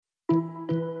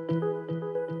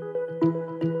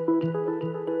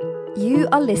You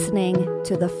are listening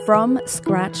to the From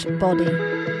Scratch Body.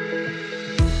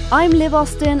 I'm Liv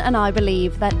Austin and I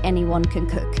believe that anyone can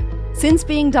cook. Since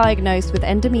being diagnosed with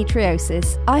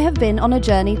endometriosis, I have been on a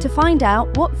journey to find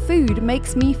out what food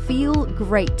makes me feel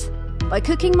great. By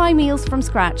cooking my meals from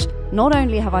scratch, not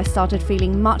only have I started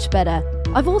feeling much better,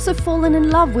 I've also fallen in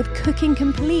love with cooking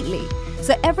completely.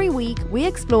 So every week we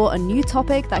explore a new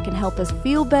topic that can help us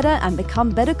feel better and become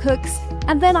better cooks,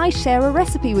 and then I share a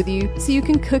recipe with you so you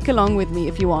can cook along with me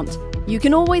if you want. You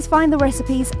can always find the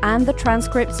recipes and the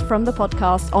transcripts from the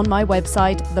podcast on my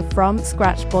website,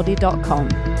 thefromscratchbody.com.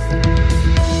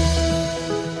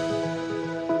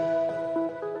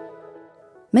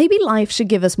 Maybe life should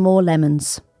give us more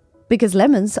lemons, because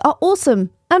lemons are awesome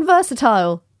and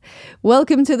versatile.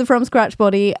 Welcome to the From Scratch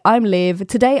Body. I'm Liv.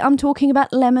 Today I'm talking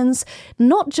about lemons,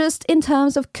 not just in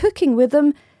terms of cooking with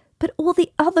them, but all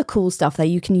the other cool stuff that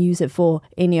you can use it for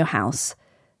in your house.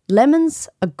 Lemons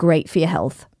are great for your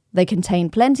health. They contain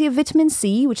plenty of vitamin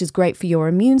C, which is great for your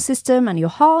immune system and your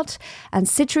heart, and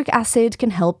citric acid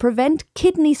can help prevent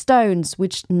kidney stones,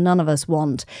 which none of us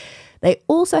want. They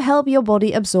also help your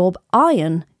body absorb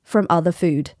iron from other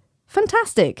food.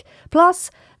 Fantastic! Plus,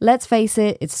 let's face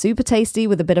it, it's super tasty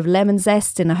with a bit of lemon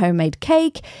zest in a homemade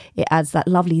cake. It adds that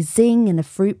lovely zing in a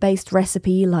fruit-based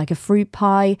recipe like a fruit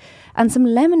pie, and some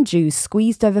lemon juice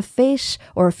squeezed over fish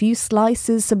or a few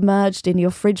slices submerged in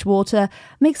your fridge water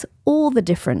makes all the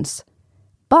difference.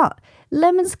 But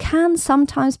lemons can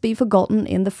sometimes be forgotten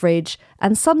in the fridge,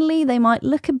 and suddenly they might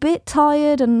look a bit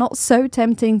tired and not so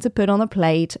tempting to put on a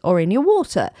plate or in your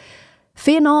water.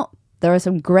 Fear not. There are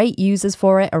some great uses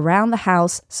for it around the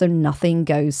house, so nothing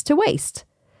goes to waste.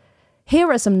 Here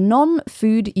are some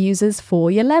non-food uses for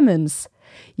your lemons.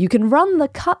 You can run the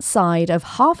cut side of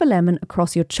half a lemon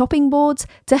across your chopping boards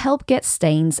to help get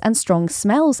stains and strong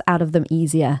smells out of them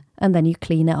easier, and then you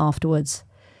clean it afterwards.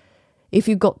 If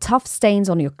you've got tough stains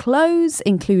on your clothes,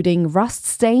 including rust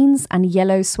stains and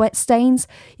yellow sweat stains,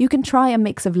 you can try a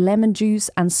mix of lemon juice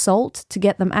and salt to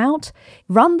get them out.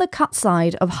 Run the cut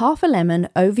side of half a lemon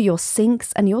over your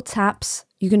sinks and your taps.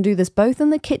 You can do this both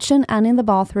in the kitchen and in the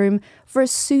bathroom for a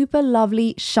super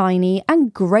lovely, shiny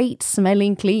and great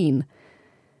smelling clean.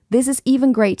 This is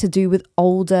even great to do with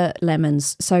older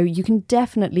lemons, so you can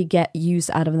definitely get use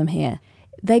out of them here.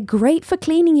 They're great for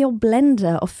cleaning your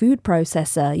blender or food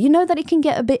processor. You know that it can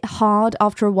get a bit hard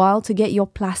after a while to get your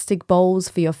plastic bowls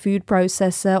for your food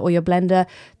processor or your blender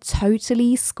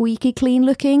totally squeaky clean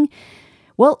looking.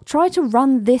 Well, try to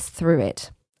run this through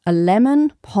it. A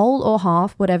lemon, whole or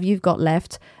half, whatever you've got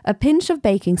left, a pinch of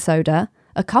baking soda,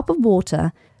 a cup of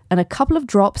water, and a couple of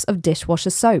drops of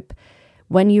dishwasher soap.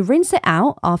 When you rinse it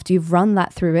out after you've run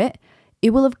that through it,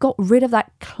 it will have got rid of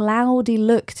that cloudy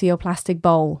look to your plastic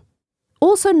bowl.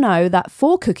 Also know that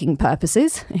for cooking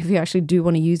purposes, if you actually do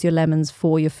want to use your lemons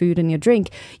for your food and your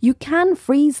drink, you can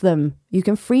freeze them. You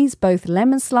can freeze both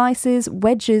lemon slices,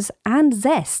 wedges, and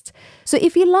zest. So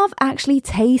if you love actually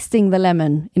tasting the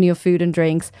lemon in your food and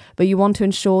drinks, but you want to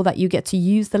ensure that you get to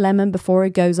use the lemon before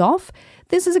it goes off,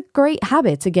 this is a great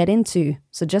habit to get into.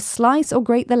 So just slice or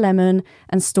grate the lemon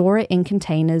and store it in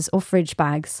containers or fridge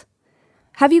bags.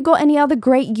 Have you got any other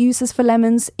great uses for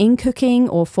lemons in cooking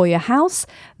or for your house?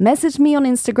 Message me on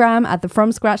Instagram at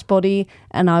thefromscratchbody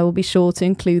and I will be sure to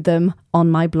include them on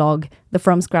my blog,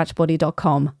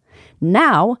 thefromscratchbody.com.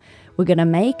 Now, we're going to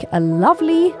make a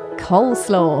lovely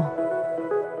coleslaw.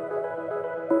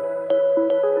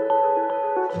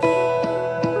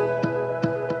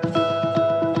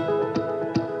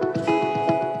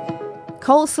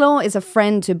 Coleslaw is a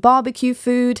friend to barbecue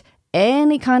food,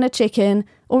 any kind of chicken,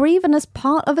 or even as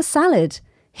part of a salad.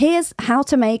 Here's how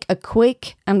to make a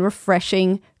quick and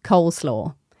refreshing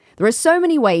coleslaw. There are so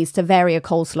many ways to vary a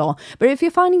coleslaw, but if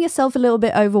you're finding yourself a little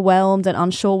bit overwhelmed and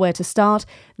unsure where to start,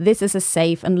 this is a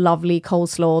safe and lovely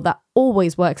coleslaw that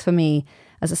always works for me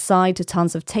as a side to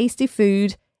tons of tasty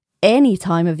food any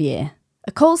time of year.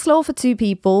 A coleslaw for 2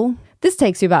 people. This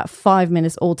takes you about 5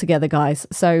 minutes altogether, guys,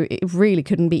 so it really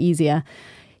couldn't be easier.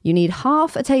 You need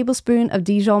half a tablespoon of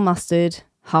Dijon mustard,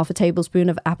 half a tablespoon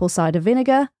of apple cider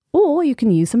vinegar, or you can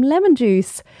use some lemon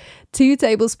juice, 2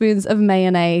 tablespoons of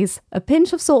mayonnaise, a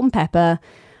pinch of salt and pepper,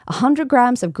 100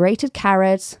 grams of grated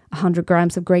carrot, 100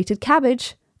 grams of grated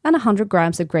cabbage, and 100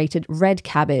 grams of grated red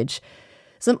cabbage.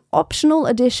 Some optional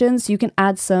additions, you can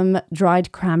add some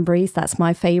dried cranberries, that's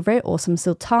my favorite, or some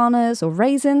sultanas or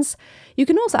raisins. You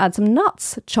can also add some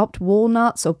nuts, chopped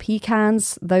walnuts or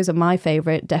pecans, those are my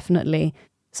favorite, definitely.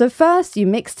 So first, you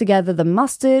mix together the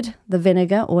mustard, the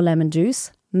vinegar or lemon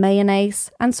juice,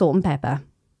 mayonnaise, and salt and pepper.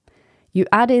 You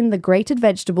add in the grated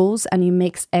vegetables and you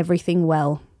mix everything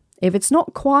well. If it's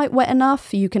not quite wet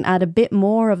enough, you can add a bit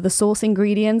more of the sauce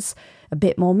ingredients, a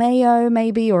bit more mayo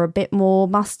maybe, or a bit more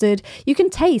mustard. You can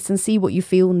taste and see what you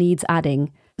feel needs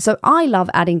adding. So I love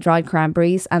adding dried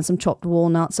cranberries and some chopped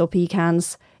walnuts or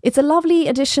pecans. It's a lovely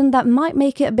addition that might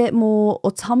make it a bit more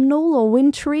autumnal or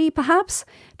wintry perhaps.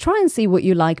 Try and see what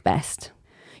you like best.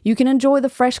 You can enjoy the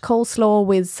fresh coleslaw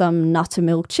with some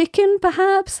buttermilk chicken,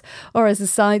 perhaps, or as a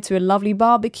side to a lovely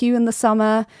barbecue in the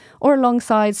summer, or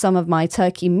alongside some of my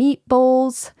turkey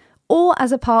meatballs, or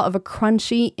as a part of a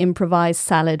crunchy improvised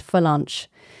salad for lunch.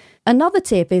 Another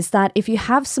tip is that if you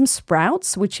have some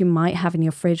sprouts, which you might have in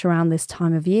your fridge around this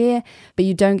time of year, but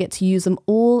you don't get to use them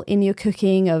all in your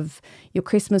cooking of your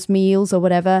Christmas meals or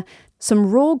whatever,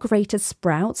 some raw grated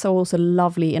sprouts are also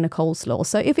lovely in a coleslaw.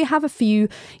 So if you have a few,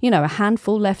 a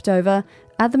handful left over,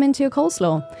 add them into your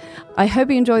coleslaw. I hope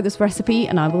you enjoyed this recipe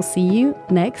and I will see you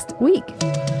next week.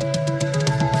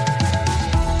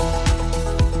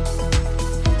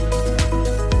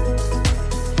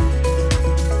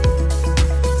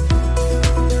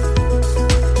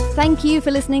 Thank you for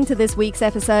listening to this week's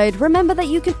episode. Remember that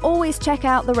you can always check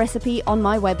out the recipe on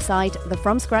my website,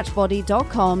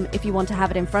 thefromscratchbody.com, if you want to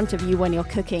have it in front of you when you're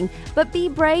cooking, but be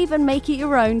brave and make it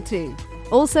your own too.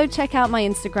 Also check out my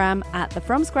Instagram at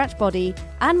thefromscratchbody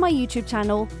and my YouTube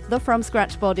channel, The From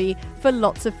Scratch Body, for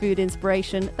lots of food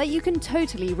inspiration that you can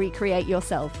totally recreate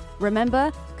yourself.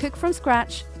 Remember, cook from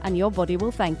scratch and your body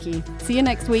will thank you. See you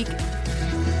next week.